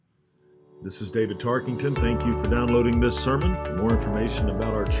This is David Tarkington. Thank you for downloading this sermon. For more information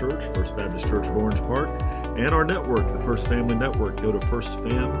about our church, First Baptist Church of Orange Park, and our network, the First Family Network, go to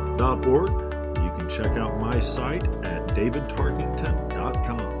firstfam.org. You can check out my site at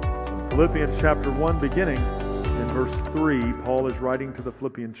davidtarkington.com. Philippians chapter 1, beginning in verse 3, Paul is writing to the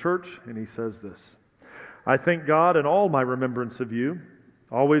Philippian church, and he says this: I thank God in all my remembrance of you,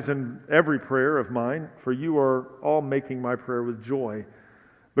 always in every prayer of mine, for you are all making my prayer with joy,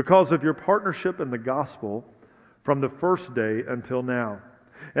 because of your partnership in the gospel from the first day until now.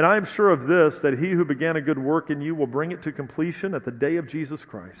 And I am sure of this, that he who began a good work in you will bring it to completion at the day of Jesus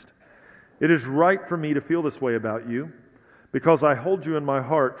Christ. It is right for me to feel this way about you, because I hold you in my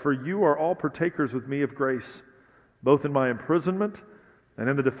heart, for you are all partakers with me of grace, both in my imprisonment and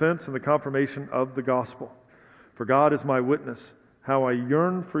in the defense and the confirmation of the gospel. For God is my witness, how I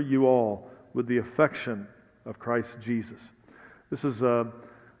yearn for you all with the affection of Christ Jesus. This is a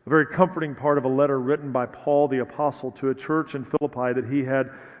very comforting part of a letter written by Paul the Apostle to a church in Philippi that he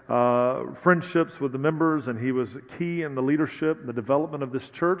had friendships with the members, and he was key in the leadership and the development of this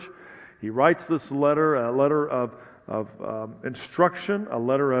church. He writes this letter, a letter of instruction, a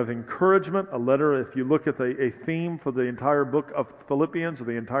letter of encouragement, a letter, if you look at a theme for the entire book of Philippians, or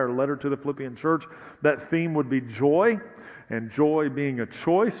the entire letter to the Philippian church, that theme would be joy, and joy being a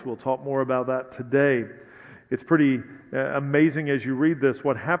choice. We'll talk more about that today. It's pretty amazing as you read this.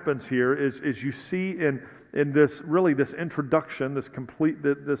 What happens here is you see in this introduction, this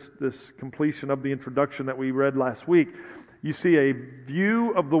completion of the introduction that we read last week, you see a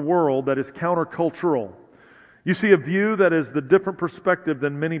view of the world that is countercultural. You see a view that is the different perspective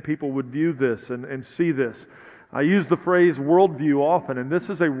than many people would view this and see this. I use the phrase worldview often, and this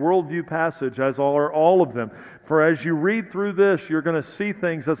is a worldview passage, as are all of them. For as you read through this, you're going to see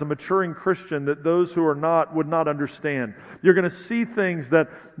things as a maturing Christian that those who are not would not understand. You're going to see things that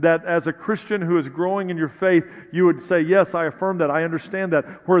as a Christian who is growing in your faith, you would say, yes, I affirm that, I understand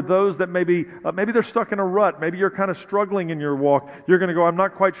that. Where those that maybe they're stuck in a rut, maybe you're kind of struggling in your walk, you're going to go, I'm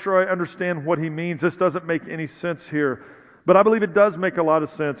not quite sure I understand what he means. This doesn't make any sense here. But I believe it does make a lot of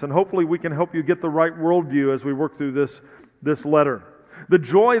sense, and hopefully we can help you get the right worldview as we work through this letter. The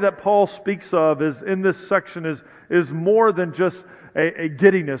joy that Paul speaks of is in this section is more than just a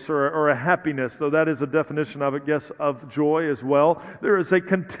giddiness or a happiness, though that is a definition of it, yes, of joy as well. There is a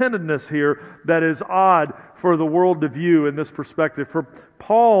contentedness here that is odd for the world to view in this perspective. For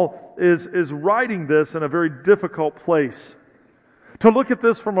Paul is writing this in a very difficult place. To look at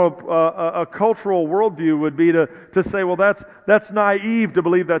this from a cultural worldview would be to say, well, that's naive to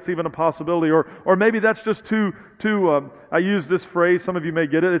believe that's even a possibility, or maybe that's just too. I use this phrase, some of you may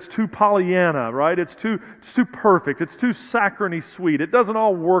get it. It's too Pollyanna, right? It's too perfect. It's too saccharine sweet. It doesn't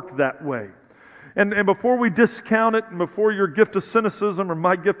all work that way. And before we discount it, and before your gift of cynicism or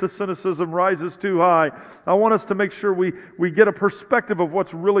my gift of cynicism rises too high, I want us to make sure we get a perspective of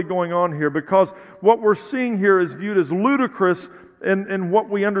what's really going on here, because what we're seeing here is viewed as ludicrous in what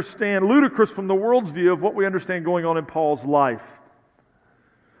we understand, ludicrous from the world's view of what we understand going on in Paul's life.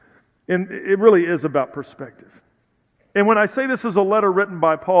 And it really is about perspective. And when I say this is a letter written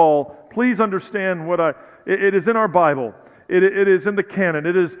by Paul, please understand it is in our Bible. It is in the canon.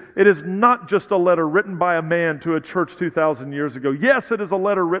 It is not just a letter written by a man to a church 2,000 years ago. Yes, it is a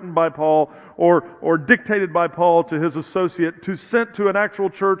letter written by Paul or dictated by Paul to his associate sent to an actual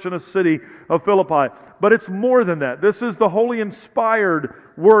church in a city of Philippi. But it's more than that. This is the Holy inspired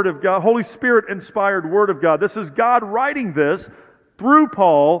Word of God, Holy Spirit inspired Word of God. This is God writing this through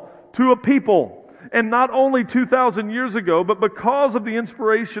Paul to a people. And not only 2,000 years ago, but because of the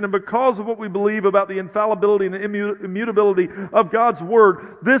inspiration and because of what we believe about the infallibility and the immutability of God's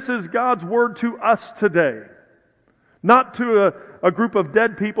Word, this is God's Word to us today. Not to a group of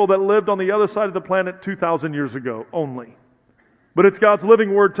dead people that lived on the other side of the planet 2,000 years ago only. But it's God's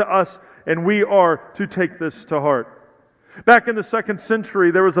living Word to us, and we are to take this to heart. Back in the 2nd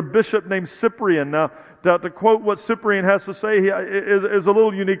century, there was a bishop named Cyprian. Now, to quote what Cyprian has to say is a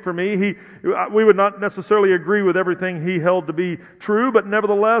little unique for me. We would not necessarily agree with everything he held to be true, but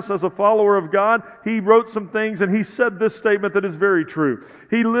nevertheless, as a follower of God, he wrote some things, and he said this statement that is very true.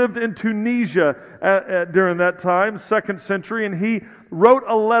 He lived in Tunisia during that time, 2nd century, and he wrote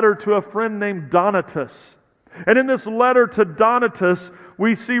a letter to a friend named Donatus. And in this letter to Donatus,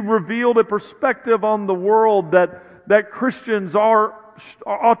 we see revealed a perspective on the world that Christians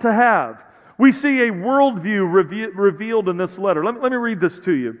ought to have. We see a worldview revealed in this letter. Let me read this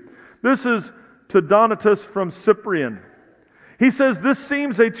to you. This is to Donatus from Cyprian. He says, "This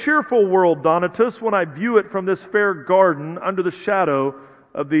seems a cheerful world, Donatus, when I view it from this fair garden under the shadow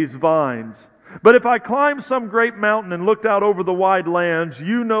of these vines. But if I climbed some great mountain and looked out over the wide lands,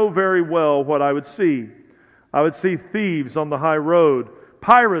 you know very well what I would see. I would see thieves on the high road,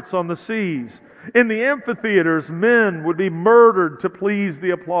 pirates on the seas. In the amphitheaters, men would be murdered to please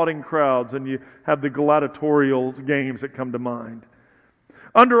the applauding crowds, and you have the gladiatorial games that come to mind.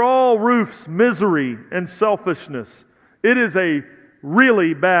 Under all roofs, misery and selfishness. It is a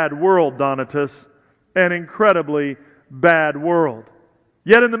really bad world, Donatus, an incredibly bad world.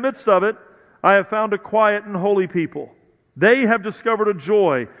 Yet in the midst of it, I have found a quiet and holy people. They have discovered a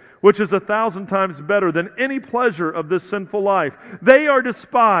joy which is 1,000 times better than any pleasure of this sinful life. They are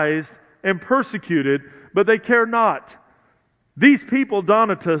despised and persecuted, but they care not. These people,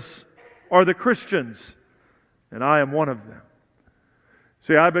 Donatus, are the Christians, and I am one of them.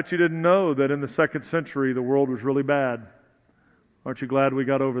 See, I bet you didn't know that in the 2nd century the world was really bad. Aren't you glad we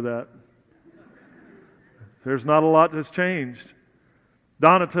got over that? There's not a lot that's changed.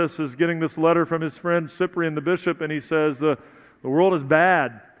 Donatus is getting this letter from his friend Cyprian the bishop, and he says the world is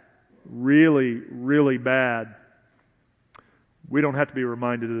bad. Really, really bad. We don't have to be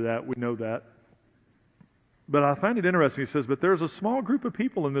reminded of that. We know that. But I find it interesting. He says, but there's a small group of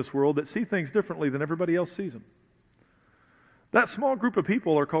people in this world that see things differently than everybody else sees them. That small group of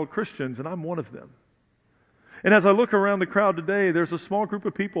people are called Christians, and I'm one of them. And as I look around the crowd today, there's a small group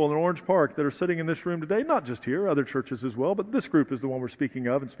of people in Orange Park that are sitting in this room today, not just here, other churches as well, but this group is the one we're speaking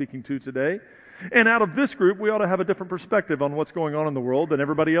of and speaking to today. And out of this group, we ought to have a different perspective on what's going on in the world than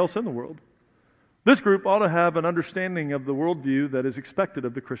everybody else in the world. This group ought to have an understanding of the worldview that is expected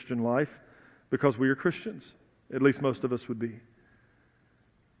of the Christian life because we are Christians. At least most of us would be.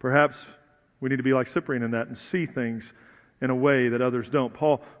 Perhaps we need to be like Cyprian in that and see things in a way that others don't.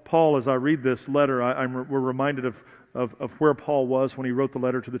 Paul, as I read this letter, we're reminded of where Paul was when he wrote the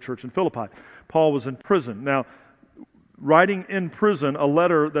letter to the church in Philippi. Paul was in prison. Now, writing in prison a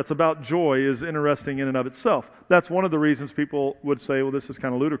letter that's about joy is interesting in and of itself. That's one of the reasons people would say, well, this is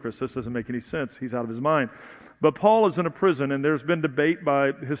kind of ludicrous. This doesn't make any sense. He's out of his mind. But Paul is in a prison, and there's been debate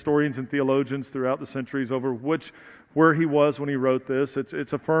by historians and theologians throughout the centuries over where he was when he wrote this.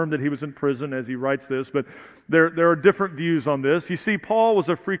 It's affirmed that he was in prison as he writes this, but there are different views on this. You see, Paul was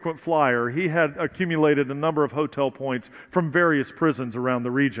a frequent flyer. He had accumulated a number of hotel points from various prisons around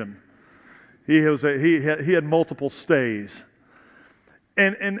the region. He had multiple stays.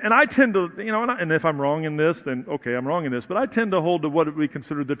 And I tend to, and if I'm wrong in this, then okay, I'm wrong in this, but I tend to hold to what we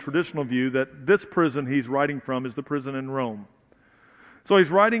consider the traditional view that this prison he's writing from is the prison in Rome. So he's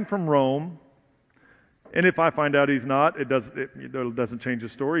writing from Rome, and if I find out he's not, it doesn't change the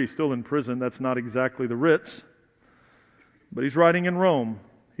story. He's still in prison. That's not exactly the Ritz. But he's writing in Rome.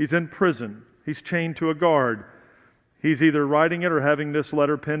 He's in prison. He's chained to a guard. He's either writing it or having this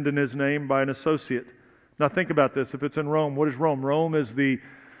letter penned in his name by an associate. Now think about this. If it's in Rome, what is Rome? Rome is the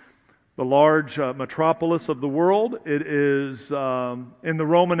large metropolis of the world. It is in the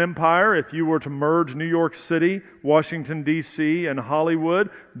Roman Empire. If you were to merge New York City, Washington, D.C., and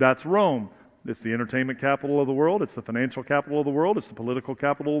Hollywood, that's Rome. It's the entertainment capital of the world. It's the financial capital of the world. It's the political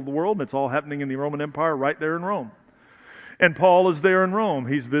capital of the world. And it's all happening in the Roman Empire right there in Rome. And Paul is there in Rome.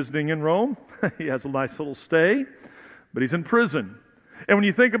 He's visiting in Rome. He has a nice little stay, but he's in prison. And when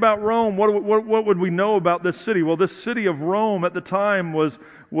you think about Rome, what would we know about this city? Well, this city of Rome at the time was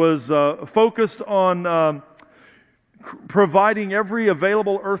focused on providing every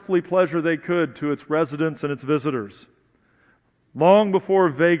available earthly pleasure they could to its residents and its visitors. Long before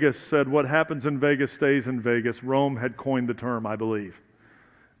Vegas said what happens in Vegas stays in Vegas, Rome had coined the term, I believe.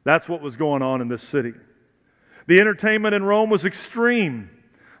 That's what was going on in this city. The entertainment in Rome was extreme.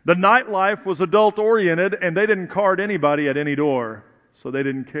 The nightlife was adult-oriented, and they didn't card anybody at any door, so they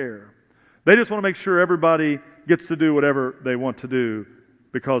didn't care. They just want to make sure everybody gets to do whatever they want to do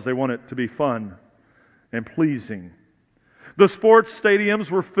because they want it to be fun and pleasing. The sports stadiums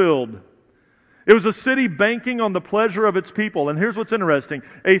were filled. It was a city banking on the pleasure of its people. And here's what's interesting.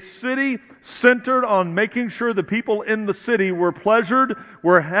 A city centered on making sure the people in the city were pleasured,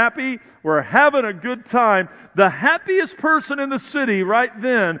 were happy, were having a good time. The happiest person in the city right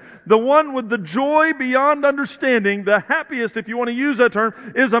then, the one with the joy beyond understanding, the happiest, if you want to use that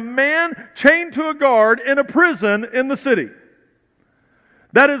term, is a man chained to a guard in a prison in the city.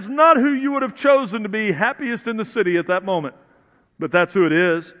 That is not who you would have chosen to be happiest in the city at that moment. But that's who it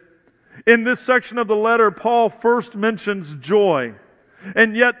is. In this section of the letter, Paul first mentions joy.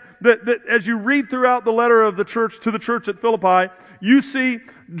 And yet, as you read throughout the letter of the church to the church at Philippi, you see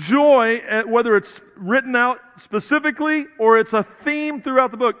joy, whether it's written out specifically or it's a theme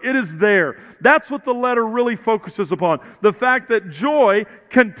throughout the book, it is there. That's what the letter really focuses upon. The fact that joy,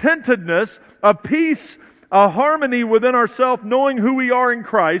 contentedness, a peace a harmony within ourselves, knowing who we are in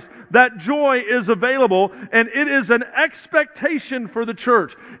Christ. That joy is available, and it is an expectation for the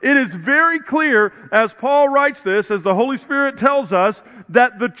church. It is very clear, as Paul writes this, as the Holy Spirit tells us,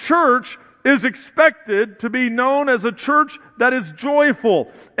 that the church is expected to be known as a church that is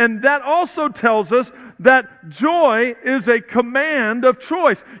joyful. And that also tells us that joy is a command of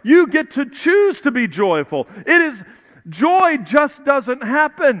choice. You get to choose to be joyful. Joy just doesn't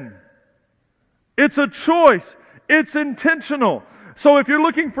happen. It's a choice. It's intentional. So if you're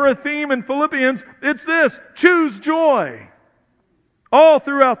looking for a theme in Philippians, it's this: choose joy. All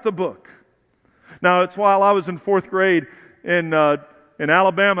throughout the book. Now, it's while I was in 4th grade in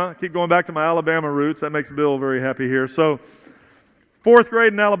Alabama. I keep going back to my Alabama roots. That makes Bill very happy here. So, 4th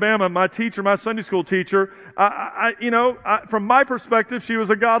grade in Alabama, my teacher, my Sunday school teacher, from my perspective, she was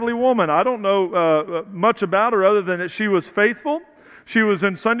a godly woman. I don't know much about her other than that she was faithful. She was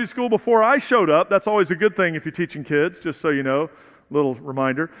in Sunday school before I showed up. That's always a good thing if you're teaching kids, just so you know. Little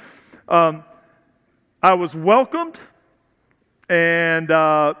reminder. I was welcomed, and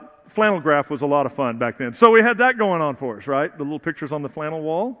flannel graph was a lot of fun back then. So we had that going on for us, right? The little pictures on the flannel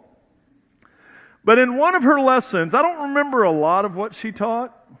wall. But in one of her lessons, I don't remember a lot of what she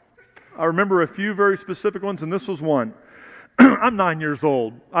taught. I remember a few very specific ones, and this was one. I'm 9 years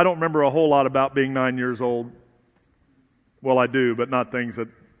old. I don't remember a whole lot about being 9 years old. Well, I do, but not things that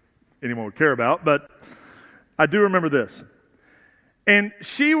anyone would care about. But I do remember this. And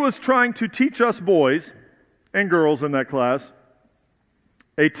she was trying to teach us boys and girls in that class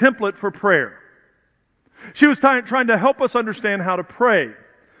a template for prayer. She was trying to help us understand how to pray.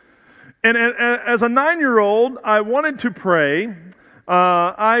 And as a 9-year-old, I wanted to pray.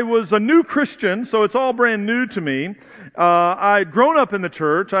 I was a new Christian, so it's all brand new to me. I'd grown up in the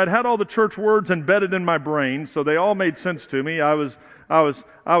church. I'd had all the church words embedded in my brain, so they all made sense to me. I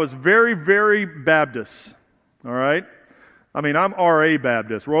was very, very Baptist. All right? I mean, I'm RA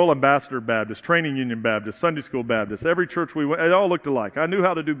Baptist, Royal Ambassador Baptist, Training Union Baptist, Sunday School Baptist. Every church we went, it all looked alike. I knew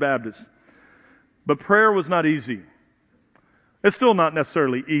how to do Baptist. But prayer was not easy. It's still not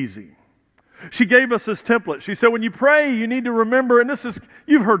necessarily easy. She gave us this template. She said, when you pray, you need to remember, and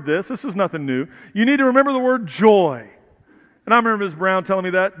you've heard this is nothing new. You need to remember the word joy. And I remember Ms. Brown telling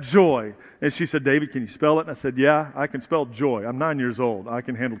me that, joy. And she said, David, can you spell it? And I said, yeah, I can spell joy. I'm 9 years old. I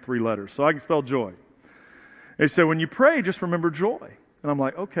can handle 3 letters, so I can spell joy. And she said, when you pray, just remember joy. And I'm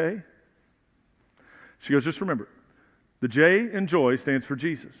like, okay. She goes, just remember, the J in joy stands for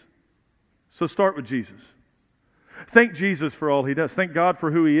Jesus. So start with Jesus. Thank Jesus for all He does. Thank God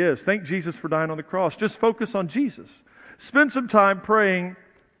for who He is. Thank Jesus for dying on the cross. Just focus on Jesus. Spend some time praying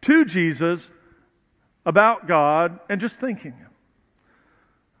to Jesus about God and just thanking Him.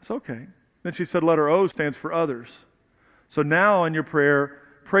 It's okay. Then she said letter O stands for others. So now in your prayer,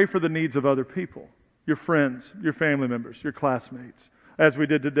 pray for the needs of other people. Your friends, your family members, your classmates, as we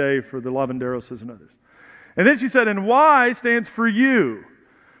did today for the Lavenderoses and others. And then she said, and Y stands for you.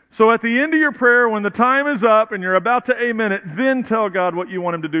 So at the end of your prayer, when the time is up and you're about to amen it, then tell God what you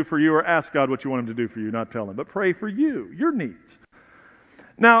want Him to do for you, or ask God what you want Him to do for you, not tell Him. But pray for you, your needs.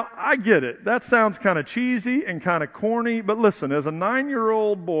 Now, I get it. That sounds kind of cheesy and kind of corny, but listen, as a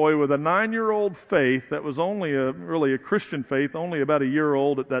 9-year-old boy with a 9-year-old faith that was only really a Christian faith, only about a year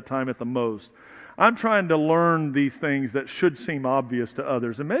old at that time at the most, I'm trying to learn these things that should seem obvious to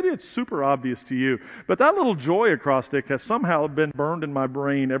others. And maybe it's super obvious to you. But that little joy acrostic has somehow been burned in my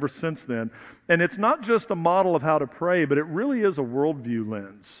brain ever since then. And it's not just a model of how to pray, but it really is a worldview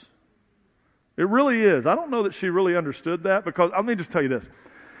lens. It really is. I don't know that she really understood that, because let me just tell you this.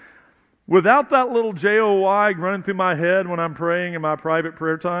 Without that little J-O-Y running through my head when I'm praying in my private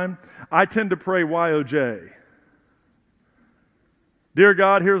prayer time, I tend to pray Y-O-J. Dear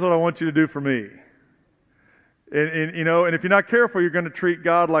God, here's what I want you to do for me. And if you're not careful, you're going to treat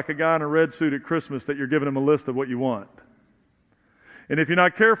God like a guy in a red suit at Christmas that you're giving Him a list of what you want. And if you're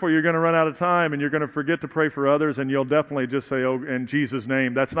not careful, you're going to run out of time and you're going to forget to pray for others, and you'll definitely just say, oh, in Jesus'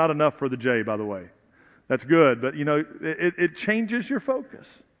 name. That's not enough for the J, by the way. That's good, but it changes your focus.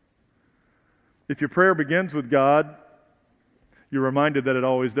 If your prayer begins with God, you're reminded that it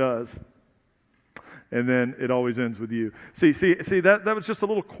always does. And then it always ends with you. See, that was just a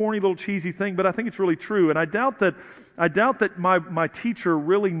little corny, little cheesy thing, but I think it's really true. And I doubt that my teacher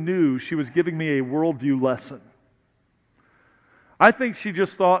really knew she was giving me a worldview lesson. I think she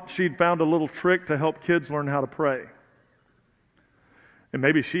just thought she'd found a little trick to help kids learn how to pray. And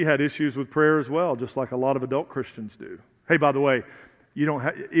maybe she had issues with prayer as well, just like a lot of adult Christians do. Hey, by the way, you don't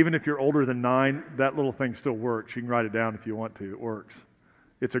even if you're older than 9, that little thing still works. You can write it down if you want to. It works.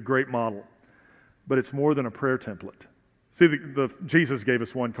 It's a great model. But it's more than a prayer template. See, Jesus gave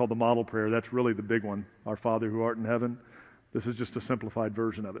us one called the model prayer. That's really the big one. Our Father who art in heaven. This is just a simplified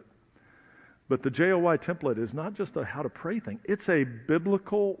version of it. But the JOY template is not just a how to pray thing. It's a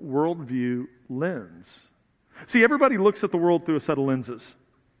biblical worldview lens. See, everybody looks at the world through a set of lenses.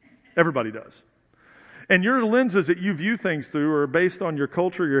 Everybody does. And your lenses that you view things through are based on your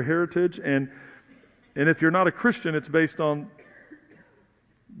culture, your heritage, and if you're not a Christian, it's based on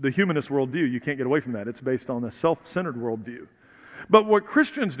the humanist worldview. You can't get away from that. It's based on a self-centered worldview. But what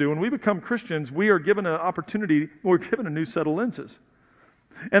Christians do, when we become Christians, we are given an opportunity, we're given a new set of lenses.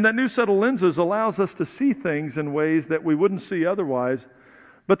 And that new set of lenses allows us to see things in ways that we wouldn't see otherwise.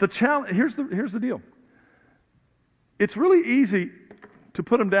 But the challenge, here's the deal. It's really easy to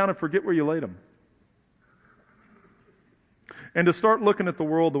put them down and forget where you laid them. And to start looking at the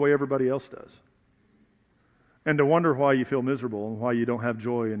world the way everybody else does. And to wonder why you feel miserable and why you don't have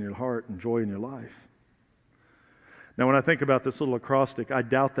joy in your heart and joy in your life. Now, when I think about this little acrostic, I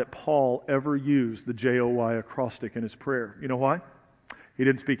doubt that Paul ever used the JOY acrostic in his prayer. You know why? He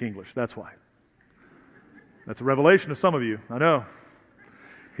didn't speak English. That's why. That's a revelation to some of you. I know.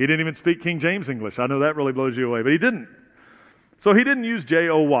 He didn't even speak King James English. I know that really blows you away, but he didn't. So he didn't use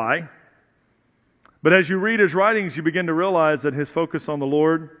JOY. But as you read his writings, you begin to realize that his focus on the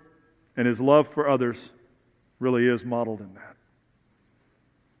Lord and his love for others really is modeled in that.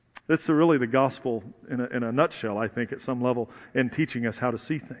 It's really the gospel in a nutshell, I think, at some level, in teaching us how to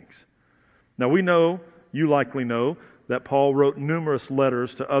see things. Now we know, you likely know, that Paul wrote numerous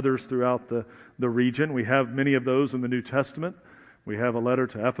letters to others throughout the region. We have many of those in the New Testament. We have a letter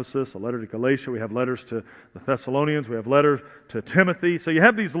to Ephesus, a letter to Galatia. We have letters to the Thessalonians. We have letters to Timothy. So you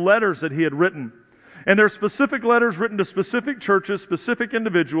have these letters that he had written. And they're specific letters written to specific churches, specific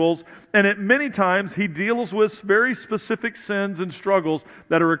individuals, and at many times he deals with very specific sins and struggles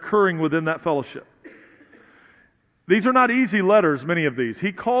that are occurring within that fellowship. These are not easy letters, many of these.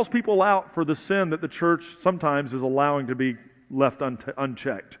 He calls people out for the sin that the church sometimes is allowing to be left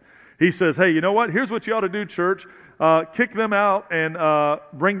unchecked. He says, hey, you know what? Here's what you ought to do, church. Kick them out and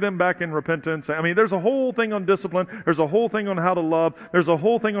bring them back in repentance. I mean, there's a whole thing on discipline. There's a whole thing on how to love. There's a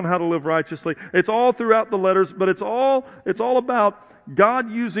whole thing on how to live righteously. It's all throughout the letters, but it's all about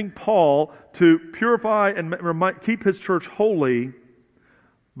God using Paul to purify and keep his church holy,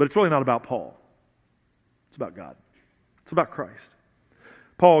 but it's really not about Paul. It's about God. It's about Christ.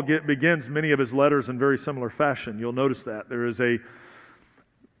 Paul begins many of his letters in very similar fashion. You'll notice that.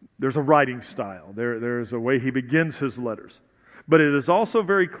 There's a writing style. There's a way he begins his letters. But it is also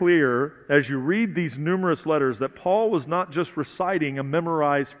very clear as you read these numerous letters that Paul was not just reciting a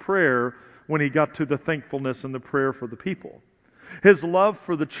memorized prayer when he got to the thankfulness and the prayer for the people. His love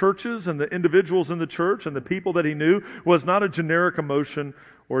for the churches and the individuals in the church and the people that he knew was not a generic emotion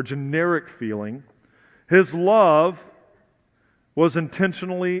or a generic feeling. His love was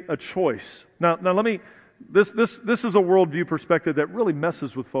intentionally a choice. Now let me... This is a worldview perspective that really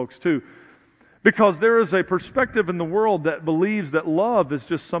messes with folks too. Because there is a perspective in the world that believes that love is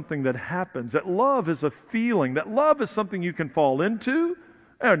just something that happens. That love is a feeling. That love is something you can fall into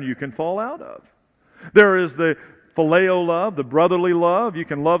and you can fall out of. There is the phileo love, the brotherly love. You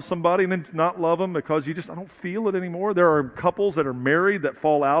can love somebody and then not love them because I don't feel it anymore. There are couples that are married that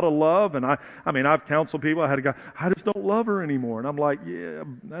fall out of love. And I've counseled people. I had a guy, I just don't love her anymore. And I'm like, yeah,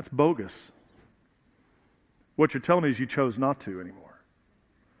 that's bogus. What you're telling me is you chose not to anymore.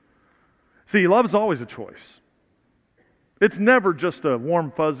 See, love is always a choice. It's never just a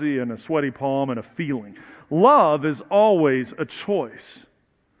warm fuzzy and a sweaty palm and a feeling. Love is always a choice.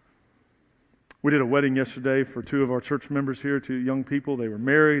 We did a wedding yesterday for two of our church members here, two young people. They were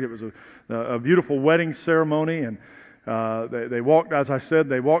married. It was a beautiful wedding ceremony, and they walked, as I said,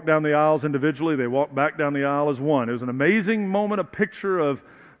 they walked down the aisles individually. They walked back down the aisle as one. It was an amazing moment, a picture of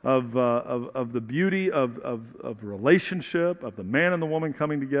the beauty of relationship, of the man and the woman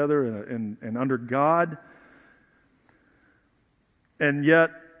coming together and under God. And yet,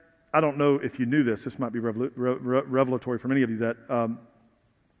 I don't know if you knew this. This might be revelatory for many of you that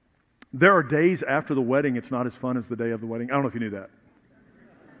there are days after the wedding it's not as fun as the day of the wedding. I don't know if you knew that.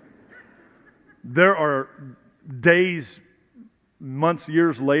 There are days, months,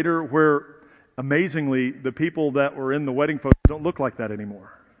 years later where amazingly the people that were in the wedding photo don't look like that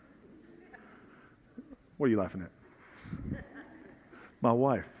anymore. What are you laughing at? My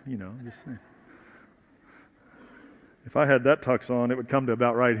wife, just saying. If I had that tux on, it would come to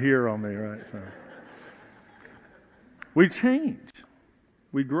about right here on me, right? So we change.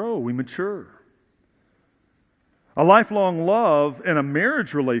 We grow. We mature. A lifelong love and a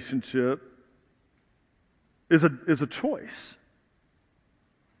marriage relationship is a choice.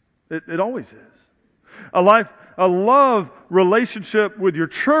 It always is. A A love relationship with your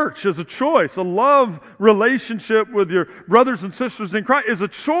church is a choice. A love relationship with your brothers and sisters in Christ is a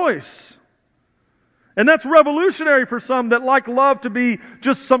choice. And that's revolutionary for some that like love to be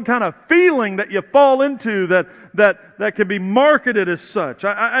just some kind of feeling that you fall into that can be marketed as such.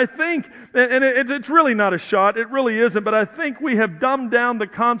 I think, and it's really not a shot, it really isn't, but I think we have dumbed down the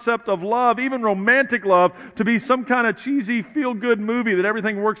concept of love, even romantic love, to be some kind of cheesy feel-good movie that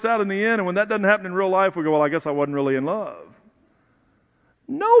everything works out in the end, and when that doesn't happen in real life, we go, well, I guess I wasn't really in love.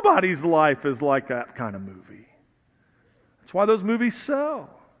 Nobody's life is like that kind of movie. That's why those movies sell.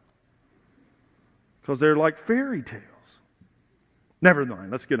 Because they're like fairy tales. Never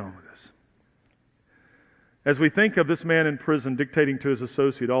mind, let's get on with this. As we think of this man in prison dictating to his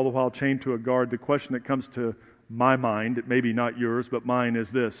associate, all the while chained to a guard, the question that comes to my mind, it may be not yours, but mine,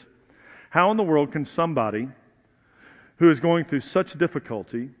 is this. How in the world can somebody who is going through such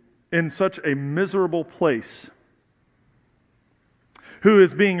difficulty, in such a miserable place, who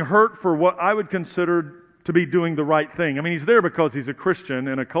is being hurt for what I would consider to be doing the right thing? I mean, he's there because he's a Christian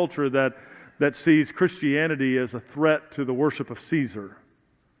in a culture that sees Christianity as a threat to the worship of Caesar.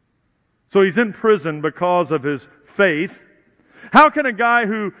 So he's in prison because of his faith. How can a guy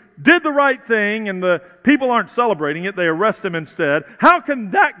who did the right thing and the people aren't celebrating it, they arrest him instead, how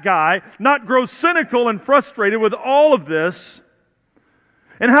can that guy not grow cynical and frustrated with all of this?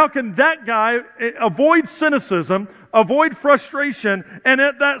 And how can that guy avoid cynicism, avoid frustration, and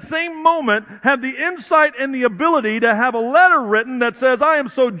at that same moment have the insight and the ability to have a letter written that says, I am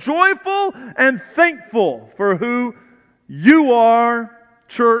so joyful and thankful for who you are,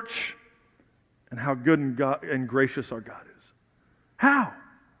 church, and how good and gracious our God is. How?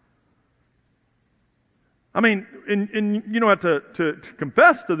 I mean, and you don't have to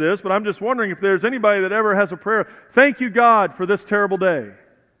confess to this, but I'm just wondering if there's anybody that ever has a prayer, thank you, God, for this terrible day.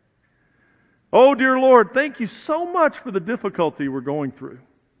 Oh, dear Lord, thank you so much for the difficulty we're going through.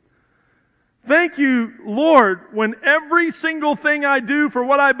 Thank you, Lord, when every single thing I do for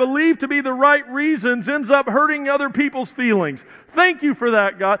what I believe to be the right reasons ends up hurting other people's feelings. Thank you for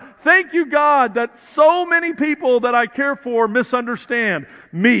that, God. Thank you, God, that so many people that I care for misunderstand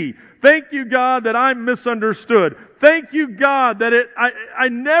me. Thank you, God, that I'm misunderstood. Thank you, God, that I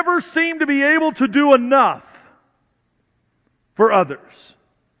never seem to be able to do enough for others.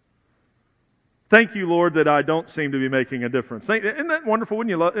 Thank you, Lord, that I don't seem to be making a difference. Isn't that wonderful? Wouldn't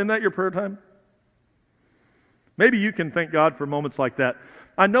you love? Isn't that your prayer time? Maybe you can thank God for moments like that.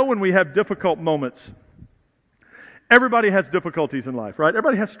 I know when we have difficult moments, everybody has difficulties in life, right?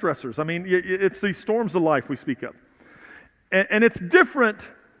 Everybody has stressors. I mean, it's these storms of life we speak of. And it's different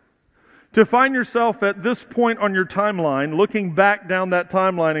to find yourself at this point on your timeline, looking back down that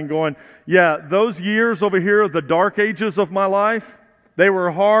timeline and going, yeah, those years over here, the dark ages of my life, they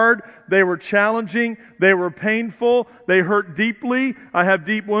were hard, they were challenging, they were painful, they hurt deeply, I have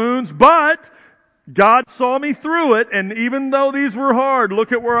deep wounds, but God saw me through it, and even though these were hard,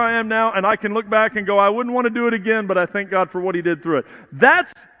 look at where I am now, and I can look back and go, I wouldn't want to do it again, but I thank God for what He did through it.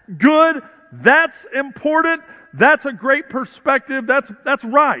 That's good, that's important, that's a great perspective, that's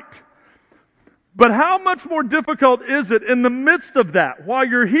right. But how much more difficult is it in the midst of that, while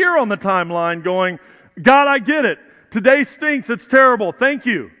you're here on the timeline going, God, I get it. Today stinks, it's terrible, thank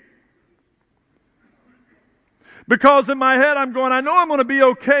you. Because in my head I'm going, I know I'm going to be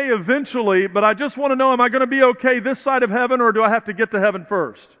okay eventually, but I just want to know, am I going to be okay this side of heaven, or do I have to get to heaven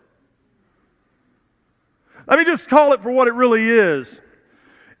first? Let me just call it for what it really is.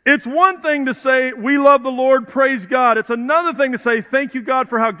 It's one thing to say, we love the Lord, praise God. It's another thing to say, thank you, God,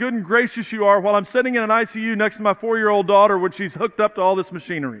 for how good and gracious you are, while I'm sitting in an ICU next to my 4-year-old daughter when she's hooked up to all this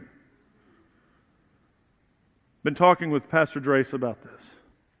machinery. Been talking with Pastor Drace about this.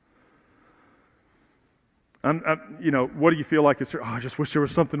 What do you feel like? It's, I just wish there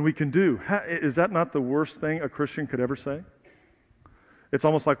was something we can do. Is that not the worst thing a Christian could ever say? It's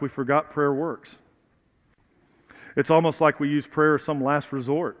almost like we forgot prayer works. It's almost like we use prayer as some last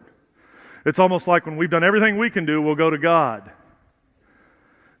resort. It's almost like when we've done everything we can do, we'll go to God.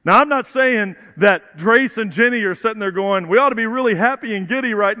 Now, I'm not saying that Drace and Jenny are sitting there going, we ought to be really happy and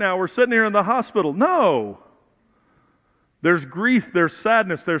giddy right now. We're sitting here in the hospital. No. There's grief, there's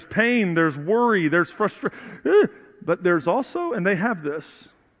sadness, there's pain, there's worry, there's frustration. But there's also, and they have this,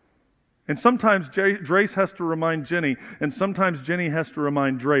 and sometimes Drace has to remind Jenny, and sometimes Jenny has to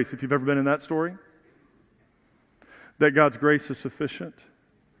remind Drace, if you've ever been in that story, that God's grace is sufficient,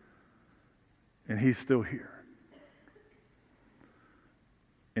 and He's still here.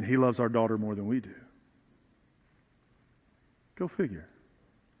 And He loves our daughter more than we do. Go figure.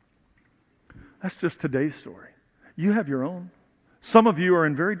 That's just today's story. You have your own. Some of you are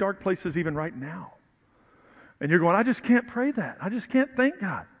in very dark places even right now. And you're going, I just can't pray that. I just can't thank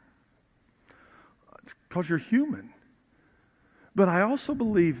God. It's because you're human. But I also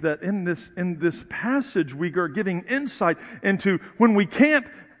believe that in this passage we are giving insight into when we can't,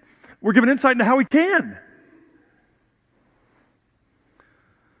 we're giving insight into how we can.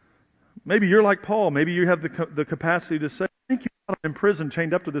 Maybe you're like Paul. Maybe you have the capacity to say, thank you, God, I'm in prison,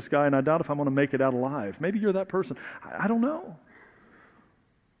 chained up to this guy, and I doubt if I'm going to make it out alive. Maybe you're that person. I don't know.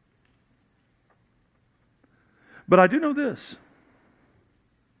 But I do know this,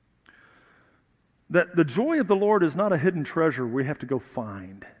 that the joy of the Lord is not a hidden treasure we have to go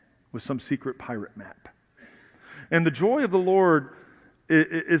find with some secret pirate map. And the joy of the Lord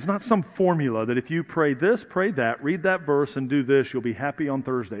is not some formula that if you pray this, pray that, read that verse, and do this, you'll be happy on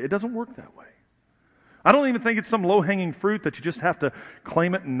Thursday. It doesn't work that way. I don't even think it's some low-hanging fruit that you just have to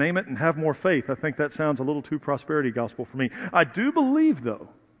claim it and name it and have more faith. I think that sounds a little too prosperity gospel for me. I do believe, though,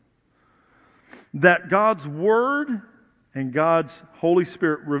 that God's Word and God's Holy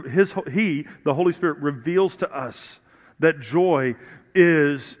Spirit, the Holy Spirit, reveals to us that joy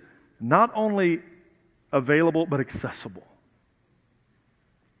is not only available but accessible.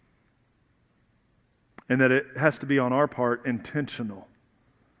 And that it has to be on our part intentional.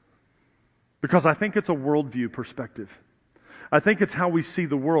 Because I think it's a worldview perspective. I think it's how we see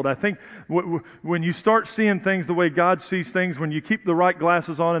the world. I think when you start seeing things the way God sees things, when you keep the right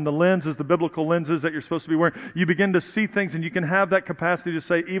glasses on and the lens is the biblical lenses that you're supposed to be wearing, you begin to see things and you can have that capacity to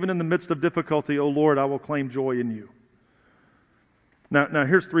say, even in the midst of difficulty, oh Lord, I will claim joy in you. Now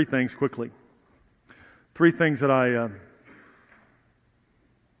here's three things quickly. Three things that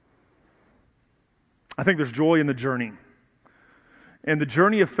I think there's joy in the journey. And the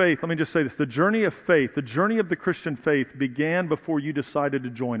journey of faith, let me just say this, the journey of faith, the journey of the Christian faith began before you decided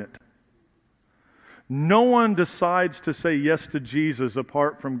to join it. No one decides to say yes to Jesus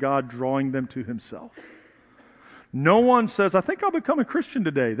apart from God drawing them to Himself. No one says, I think I'll become a Christian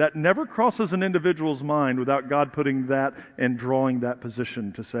today. That never crosses an individual's mind without God putting that and drawing that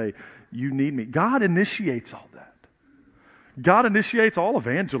position to say, you need me. God initiates all that. God initiates all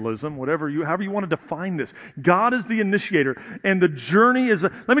evangelism, however you want to define this. God is the initiator, and the journey is...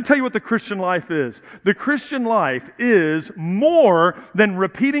 Let me tell you what the Christian life is. The Christian life is more than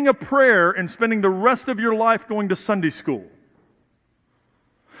repeating a prayer and spending the rest of your life going to Sunday school.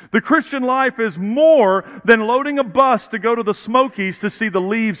 The Christian life is more than loading a bus to go to the Smokies to see the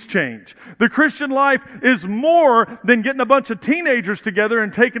leaves change. The Christian life is more than getting a bunch of teenagers together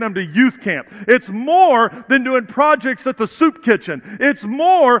and taking them to youth camp. It's more than doing projects at the soup kitchen. It's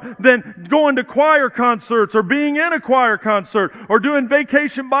more than going to choir concerts or being in a choir concert or doing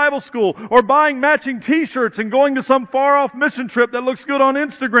vacation Bible school or buying matching t-shirts and going to some far-off mission trip that looks good on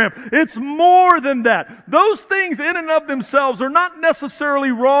Instagram. It's more than that. Those things in and of themselves are not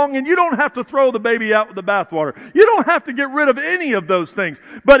necessarily wrong, and you don't have to throw the baby out with the bathwater. You don't have to get rid of any of those things.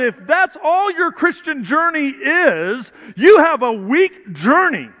 But if that's all your Christian journey is, you have a weak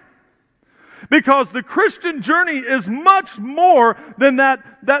journey. Because the Christian journey is much more than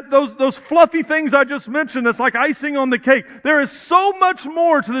those fluffy things I just mentioned that's like icing on the cake. There is so much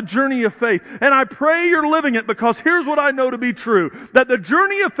more to the journey of faith. And I pray you're living it, because here's what I know to be true. That the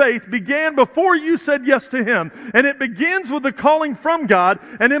journey of faith began before you said yes to Him. And it begins with the calling from God,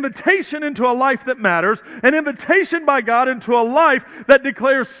 an invitation into a life that matters, an invitation by God into a life that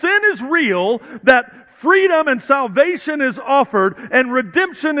declares sin is real, that freedom and salvation is offered, and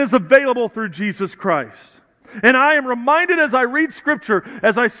redemption is available through Jesus Christ. And I am reminded as I read Scripture,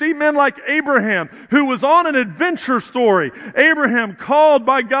 as I see men like Abraham, who was on an adventure story. Abraham called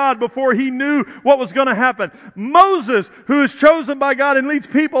by God before he knew what was going to happen. Moses, who is chosen by God and leads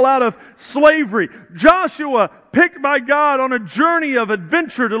people out of slavery. Joshua, picked by God on a journey of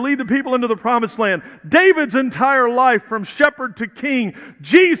adventure to lead the people into the promised land. David's entire life from shepherd to king.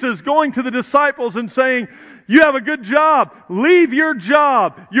 Jesus going to the disciples and saying, you have a good job. Leave your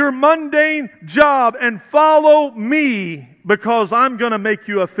job, your mundane job, and follow me, because I'm going to make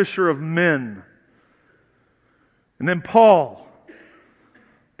you a fisher of men. And then Paul.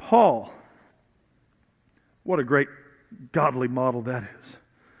 What a great godly model that is.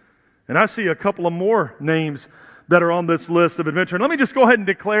 And I see a couple of more names that are on this list of adventure. And let me just go ahead and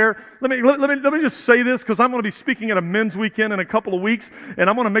declare, let me just say this, because I'm going to be speaking at a men's weekend in a couple of weeks, and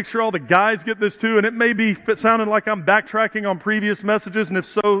I want to make sure all the guys get this too, and it may be sounding like I'm backtracking on previous messages, and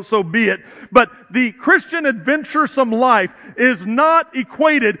if so, so be it. But the Christian adventuresome life is not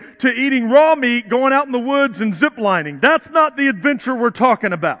equated to eating raw meat, going out in the woods and zip lining. That's not the adventure we're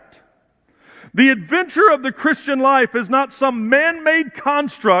talking about. The adventure of the Christian life is not some man-made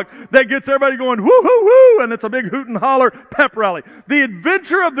construct that gets everybody going, woo, woo, woo, and it's a big hoot and holler pep rally. The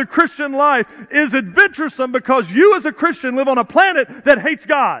adventure of the Christian life is adventuresome because you as a Christian live on a planet that hates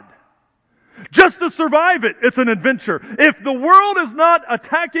God. Just to survive it, it's an adventure. If the world is not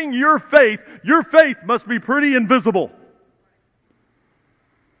attacking your faith must be pretty invisible.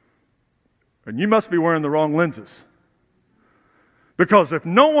 And you must be wearing the wrong lenses. Because if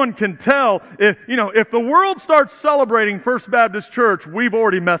no one can tell, if the world starts celebrating First Baptist Church, we've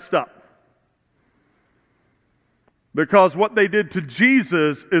already messed up. Because what they did to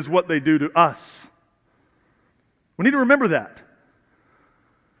Jesus is what they do to us. We need to remember that.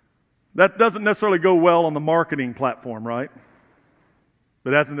 That doesn't necessarily go well on the marketing platform, right?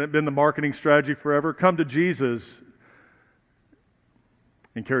 But hasn't it been the marketing strategy forever? Come to Jesus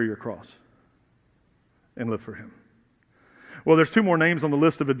and carry your cross and live for Him. Well, there's two more names on the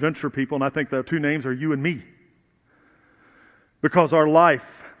list of adventure people, and I think the two names are you and me. Because our life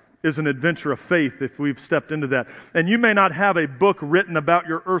is an adventure of faith if we've stepped into that. And you may not have a book written about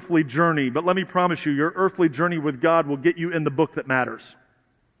your earthly journey, but let me promise you, your earthly journey with God will get you in the book that matters.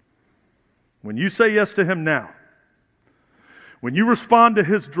 When you say yes to Him now, when you respond to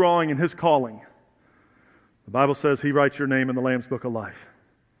His drawing and His calling, the Bible says He writes your name in the Lamb's Book of Life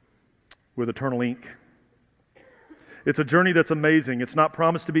with eternal ink. It's a journey that's amazing. It's not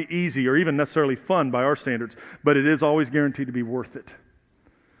promised to be easy or even necessarily fun by our standards, but it is always guaranteed to be worth it.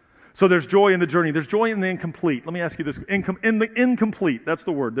 So there's joy in the journey. There's joy in the incomplete. Let me ask you this. In the incomplete, that's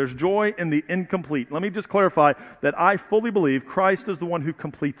the word. There's joy in the incomplete. Let me just clarify that I fully believe Christ is the one who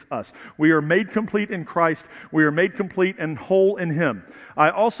completes us. We are made complete in Christ. We are made complete and whole in Him. I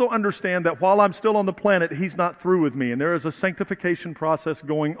also understand that while I'm still on the planet, He's not through with me, and there is a sanctification process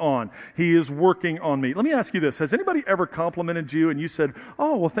going on. He is working on me. Let me ask you this. Has anybody ever complimented you and you said,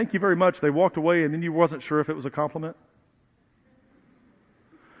 "Oh, well, thank you very much." They walked away and then you wasn't sure if it was a compliment?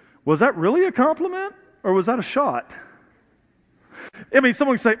 Was that really a compliment, or was that a shot? I mean,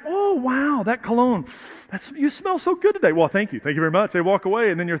 someone can say, "Oh, wow, that cologne, you smell so good today." Well, thank you very much. They walk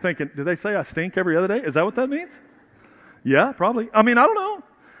away, and then you're thinking, did they say I stink every other day? Is that what that means? Yeah, probably. I mean, I don't know.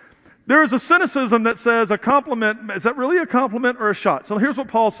 There is a cynicism that says a compliment, is that really a compliment or a shot? So here's what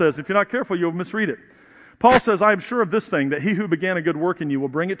Paul says. If you're not careful, you'll misread it. Paul says, "I am sure of this thing, that He who began a good work in you will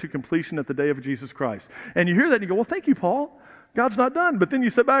bring it to completion at the day of Jesus Christ." And you hear that and you go, "Well, thank you, Paul. God's not done." But then you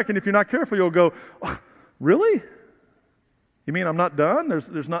sit back, and if you're not careful, you'll go, "Oh, really? You mean I'm not done?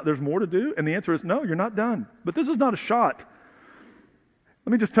 There's more to do?" And the answer is no, you're not done. But this is not a shot.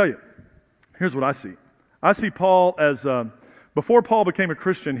 Let me just tell you. Here's what I see. I see Paul as, before Paul became a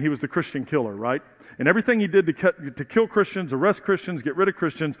Christian, he was the Christian killer, right? And everything he did to kill Christians, arrest Christians, get rid of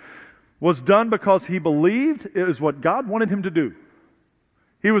Christians, was done because he believed it was what God wanted him to do.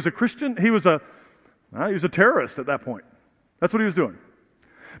 He was a Christian. He was a terrorist at that point. That's what he was doing.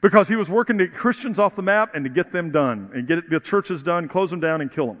 Because he was working to get Christians off the map and to get them done, and get the churches done, close them down,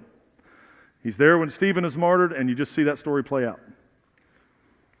 and kill them. He's there when Stephen is martyred, and you just see that story play out.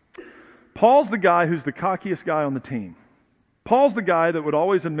 Paul's the guy who's the cockiest guy on the team. Paul's the guy that would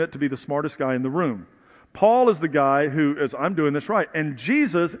always admit to be the smartest guy in the room. Paul is the guy who is, "I'm doing this right." And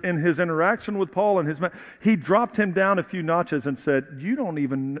Jesus, in His interaction with Paul and He dropped him down a few notches and said, you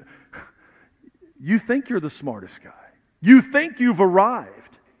think you're the smartest guy. You think you've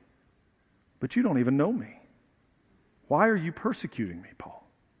arrived, but you don't even know me. Why are you persecuting me, Paul?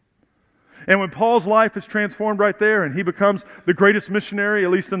 And when Paul's life is transformed right there and he becomes the greatest missionary,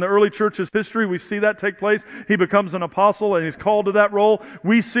 at least in the early church's history, we see that take place. He becomes an apostle and he's called to that role.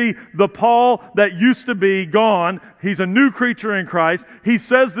 We see the Paul that used to be gone. He's a new creature in Christ. He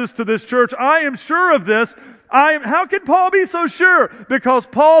says this to this church, "I am sure of this." How can Paul be so sure? Because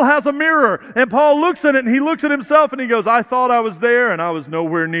Paul has a mirror, and Paul looks at it, and he looks at himself, and he goes, "I thought I was there, and I was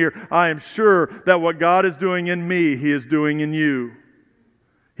nowhere near. I am sure that what God is doing in me, He is doing in you.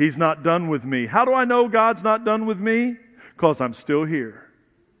 He's not done with me." How do I know God's not done with me? Because I'm still here.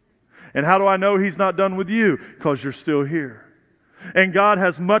 And how do I know He's not done with you? Because you're still here. And God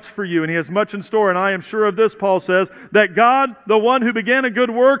has much for you, and He has much in store, and I am sure of this, Paul says, that God, the one who began a good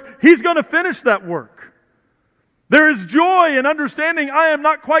work, He's going to finish that work. There is joy in understanding I am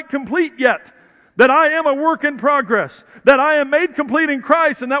not quite complete yet, that I am a work in progress, that I am made complete in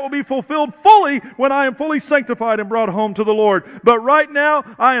Christ, and that will be fulfilled fully when I am fully sanctified and brought home to the Lord. But right now,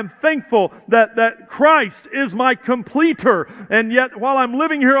 I am thankful that Christ is my completer, and yet while I'm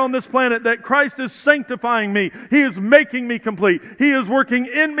living here on this planet, that Christ is sanctifying me. He is making me complete. He is working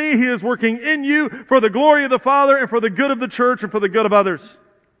in me. He is working in you for the glory of the Father and for the good of the church and for the good of others.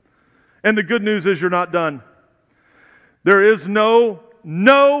 And the good news is you're not done. There is no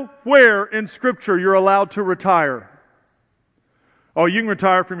nowhere in Scripture you're allowed to retire. Oh, you can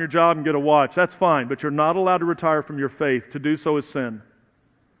retire from your job and get a watch. That's fine, but you're not allowed to retire from your faith. To do so is sin.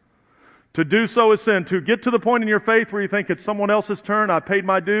 To do so is sin. To get to the point in your faith where you think it's someone else's turn, I paid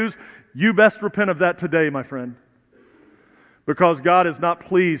my dues, you best repent of that today, my friend. Because God is not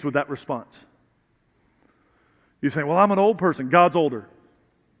pleased with that response. You say, well, I'm an old person. God's older.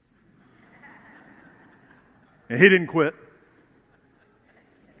 And He didn't quit.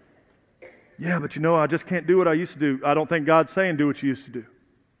 Yeah, but I just can't do what I used to do. I don't think God's saying do what you used to do.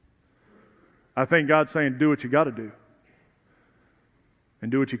 I think God's saying do what you got to do.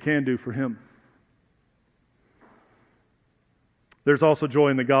 And do what you can do for Him. There's also joy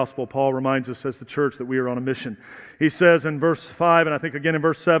in the gospel. Paul reminds us as the church that we are on a mission. He says in verse 5, and I think again in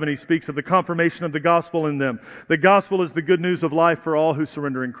verse 7, he speaks of the confirmation of the gospel in them. The gospel is the good news of life for all who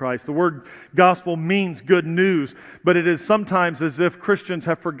surrender in Christ. The word gospel means good news, but it is sometimes as if Christians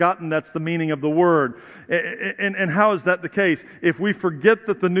have forgotten that's the meaning of the word. And how is that the case? If we forget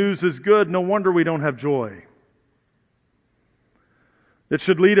that the news is good, no wonder we don't have joy. It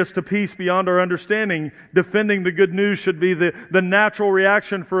should lead us to peace beyond our understanding. Defending the good news should be the natural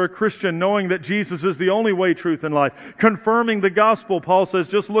reaction for a Christian, knowing that Jesus is the only way, truth, and life. Confirming the gospel, Paul says,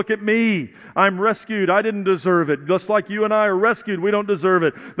 just look at me. I'm rescued. I didn't deserve it. Just like you and I are rescued, we don't deserve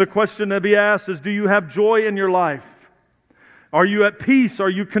it. The question to be asked is, do you have joy in your life? Are you at peace? Are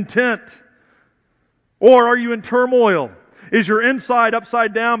you content? Or are you in turmoil? Is your inside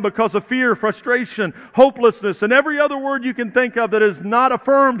upside down because of fear, frustration, hopelessness, and every other word you can think of that is not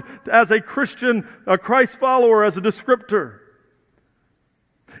affirmed as a Christian, a Christ follower, as a descriptor?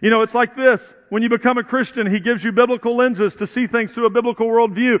 It's like this. When you become a Christian, He gives you biblical lenses to see things through a biblical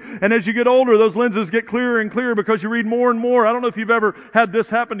worldview. And as you get older, those lenses get clearer and clearer because you read more and more. I don't know if you've ever had this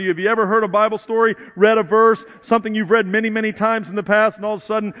happen to you. Have you ever heard a Bible story, read a verse, something you've read many, many times in the past, and all of a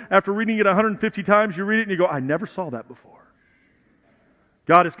sudden, after reading it 150 times, you read it and you go, I never saw that before.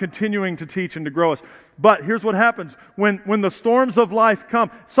 God is continuing to teach and to grow us. But here's what happens. When the storms of life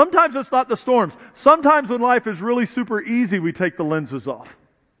come, sometimes it's not the storms. Sometimes when life is really super easy, we take the lenses off.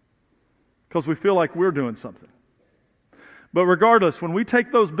 Because we feel like we're doing something. But regardless, when we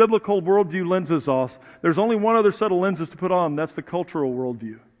take those biblical worldview lenses off, there's only one other set of lenses to put on. That's the cultural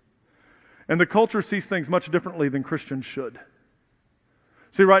worldview. And the culture sees things much differently than Christians should.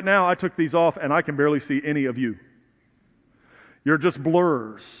 See, right now, I took these off and I can barely see any of you. You're just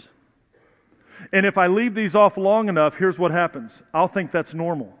blurs. And if I leave these off long enough, here's what happens. I'll think that's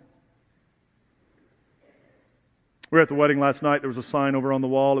normal. We were at the wedding last night. There was a sign over on the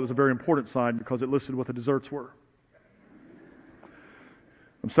wall. It was a very important sign because it listed what the desserts were.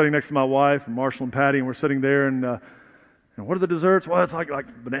 I'm sitting next to my wife, and Marshall and Patty, and we're sitting there, and what are the desserts? Well, it's like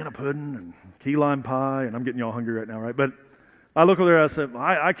banana pudding and key lime pie, and I'm getting y'all hungry right now, right? But I look over there, I said,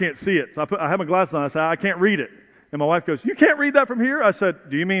 I can't see it. So I have my glasses on. I said, I can't read it. And my wife goes, you can't read that from here? I said,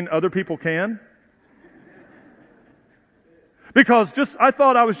 do you mean other people can? Because I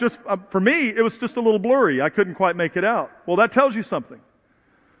thought I was just, for me, it was just a little blurry. I couldn't quite make it out. Well, that tells you something.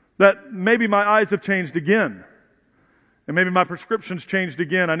 That maybe my eyes have changed again. And maybe my prescription's changed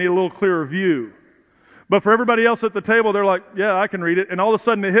again. I need a little clearer view. But for everybody else at the table, they're like, yeah, I can read it. And all of a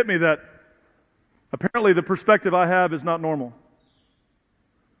sudden it hit me that apparently the perspective I have is not normal.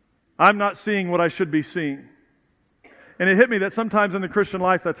 I'm not seeing what I should be seeing. And it hit me that sometimes in the Christian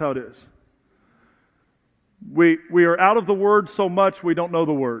life, that's how it is. We are out of the Word so much we don't know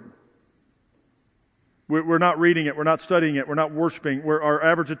the Word. We're not reading it. We're not studying it. We're not worshiping. Our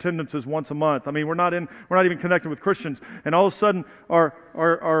average attendance is once a month. I mean, we're not even connected with Christians. And all of a sudden,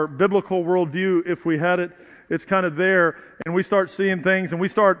 our biblical worldview, if we had it, it's kind of there. And we start seeing things, and we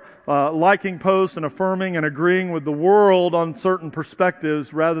start liking posts and affirming and agreeing with the world on certain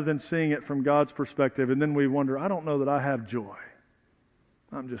perspectives rather than seeing it from God's perspective. And then we wonder, I don't know that I have joy.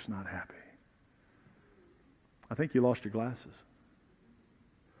 I'm just not happy. I think you lost your glasses.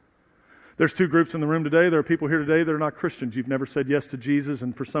 There's two groups in the room today. There are people here today that are not Christians. You've never said yes to Jesus,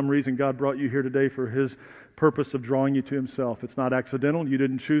 and for some reason God brought you here today for His purpose of drawing you to Himself. It's not accidental. You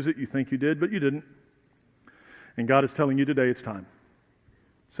didn't choose it. You think you did, but you didn't. And God is telling you today it's time.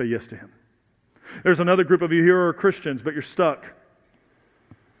 Say yes to Him. There's another group of you here who are Christians, but you're stuck.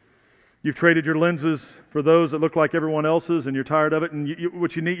 You've traded your lenses for those that look like everyone else's, and you're tired of it. And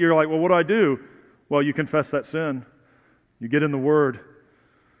what you need, you're like, well, what do I do? Well, you confess that sin. You get in the Word.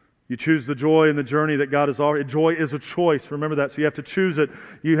 You choose the joy in the journey that God has already. Joy is a choice. Remember that. So you have to choose it.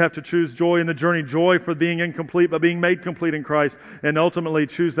 You have to choose joy in the journey. Joy for being incomplete, but being made complete in Christ. And ultimately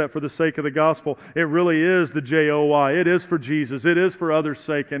choose that for the sake of the gospel. It really is the J-O-Y. It is for Jesus. It is for others'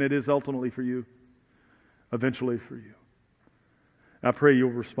 sake. And it is ultimately for you. Eventually for you. I pray you'll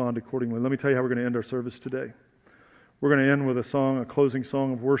respond accordingly. Let me tell you how we're going to end our service today. We're going to end with a song, a closing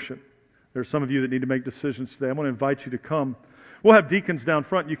song of worship. There are some of you that need to make decisions today. I want to invite you to come. We'll have deacons down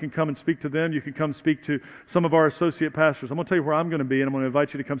front. You can come and speak to them. You can come speak to some of our associate pastors. I'm going to tell you where I'm going to be, and I'm going to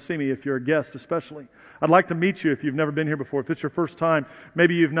invite you to come see me if you're a guest especially. I'd like to meet you if you've never been here before. If it's your first time,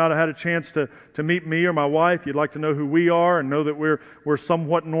 maybe you've not had a chance to meet me or my wife. You'd like to know who we are and know that we're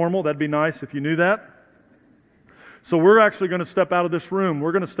somewhat normal. That'd be nice if you knew that. So we're actually going to step out of this room.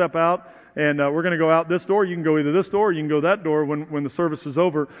 We're going to step out, and we're going to go out this door. You can go either this door or you can go that door when the service is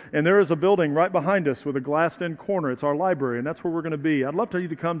over. And there is a building right behind us with a glassed-in corner. It's our library, and that's where we're going to be. I'd love for you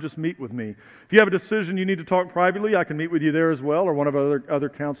to come just meet with me. If you have a decision you need to talk privately, I can meet with you there as well, or one of our other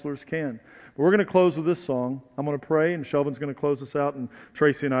counselors can. But we're going to close with this song. I'm going to pray, and Shelvin's going to close us out, and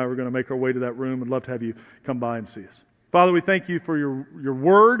Tracy and I are going to make our way to that room. I'd love to have you come by and see us. Father, we thank you for your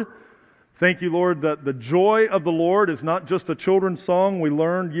word. Thank you, Lord, that the joy of the Lord is not just a children's song we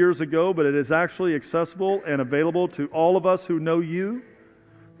learned years ago, but it is actually accessible and available to all of us who know you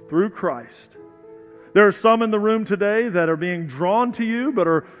through Christ. There are some in the room today that are being drawn to you, but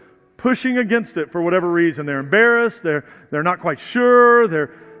are pushing against it for whatever reason. They're embarrassed. They're not quite sure.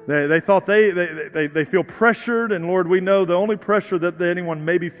 They thought they feel pressured, and Lord, we know the only pressure that anyone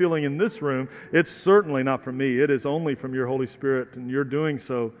may be feeling in this room, it's certainly not from me. It is only from your Holy Spirit, and you're doing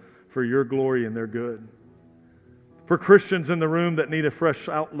so for your glory and their good. For Christians in the room that need a fresh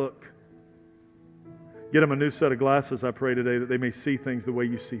outlook, get them a new set of glasses, I pray today, that they may see things the way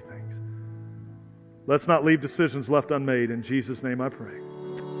you see things. Let's not leave decisions left unmade. In Jesus' name I pray.